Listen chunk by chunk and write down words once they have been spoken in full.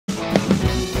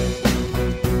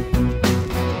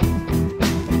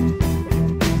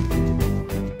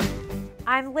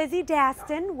I'm Lizzie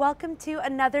Daston. Welcome to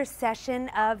another session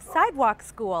of Sidewalk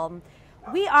School.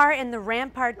 We are in the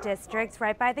Rampart District,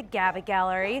 right by the Gaba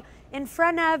Gallery, in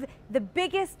front of the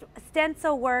biggest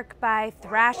stencil work by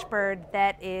Thrashbird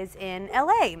that is in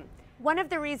LA. One of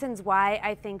the reasons why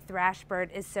I think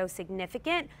Thrashbird is so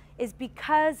significant is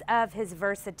because of his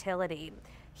versatility.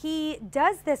 He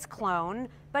does this clone,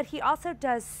 but he also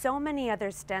does so many other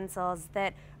stencils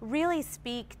that really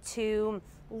speak to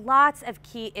lots of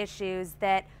key issues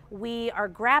that we are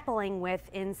grappling with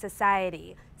in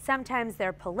society. Sometimes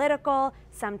they're political,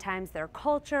 sometimes they're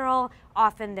cultural,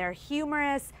 often they're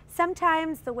humorous.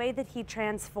 Sometimes the way that he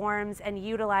transforms and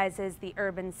utilizes the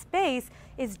urban space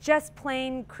is just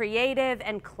plain creative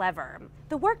and clever.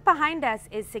 The work behind us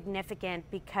is significant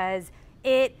because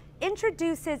it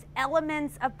introduces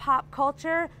elements of pop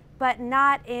culture, but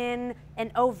not in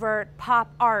an overt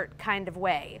pop art kind of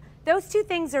way. Those two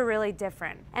things are really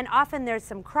different, and often there's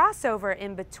some crossover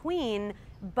in between,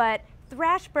 but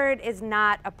Thrashbird is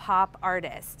not a pop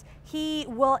artist. He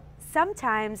will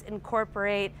sometimes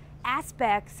incorporate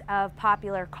aspects of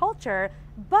popular culture,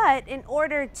 but in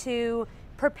order to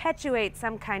perpetuate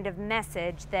some kind of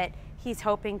message that he's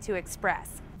hoping to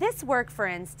express. This work, for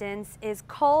instance, is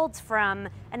culled from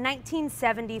a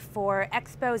 1974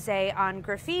 expose on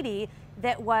graffiti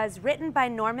that was written by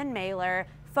Norman Mailer,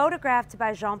 photographed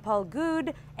by Jean-Paul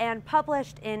Goude, and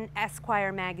published in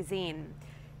Esquire magazine.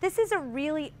 This is a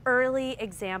really early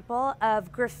example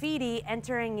of graffiti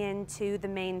entering into the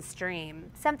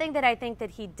mainstream. Something that I think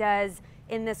that he does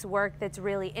in this work that's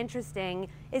really interesting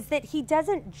is that he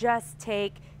doesn't just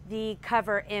take the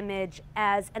cover image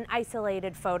as an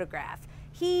isolated photograph.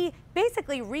 He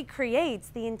basically recreates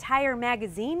the entire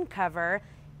magazine cover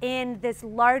in this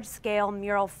large-scale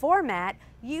mural format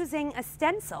using a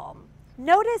stencil.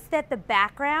 Notice that the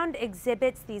background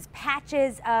exhibits these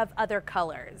patches of other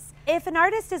colors. If an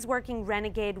artist is working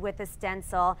renegade with a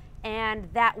stencil and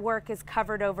that work is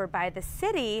covered over by the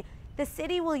city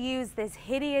will use this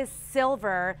hideous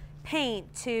silver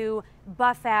paint to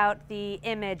buff out the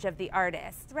image of the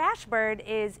artist. Thrashbird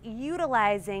is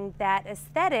utilizing that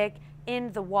aesthetic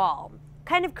in the wall,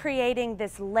 kind of creating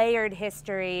this layered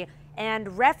history and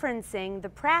referencing the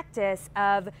practice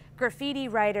of graffiti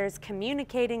writers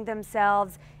communicating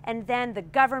themselves and then the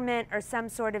government or some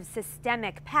sort of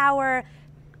systemic power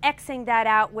Xing that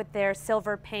out with their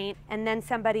silver paint and then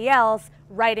somebody else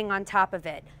writing on top of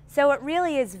it. So it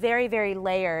really is very, very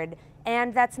layered,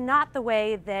 and that's not the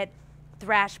way that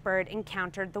Thrashbird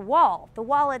encountered the wall. The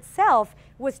wall itself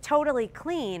was totally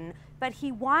clean, but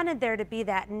he wanted there to be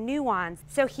that nuance.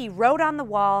 So he wrote on the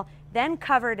wall, then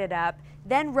covered it up,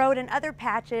 then wrote in other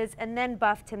patches, and then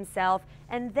buffed himself,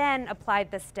 and then applied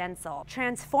the stencil,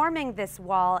 transforming this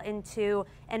wall into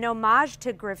an homage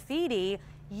to graffiti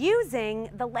using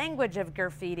the language of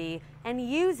graffiti and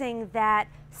using that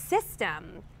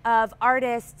system of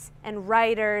artists and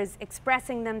writers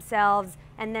expressing themselves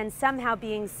and then somehow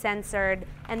being censored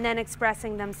and then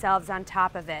expressing themselves on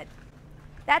top of it.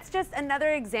 That's just another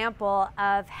example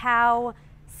of how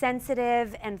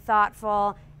sensitive and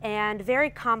thoughtful and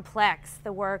very complex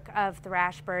the work of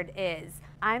Thrashbird is.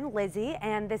 I'm Lizzie,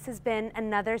 and this has been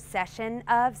another session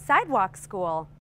of Sidewalk School.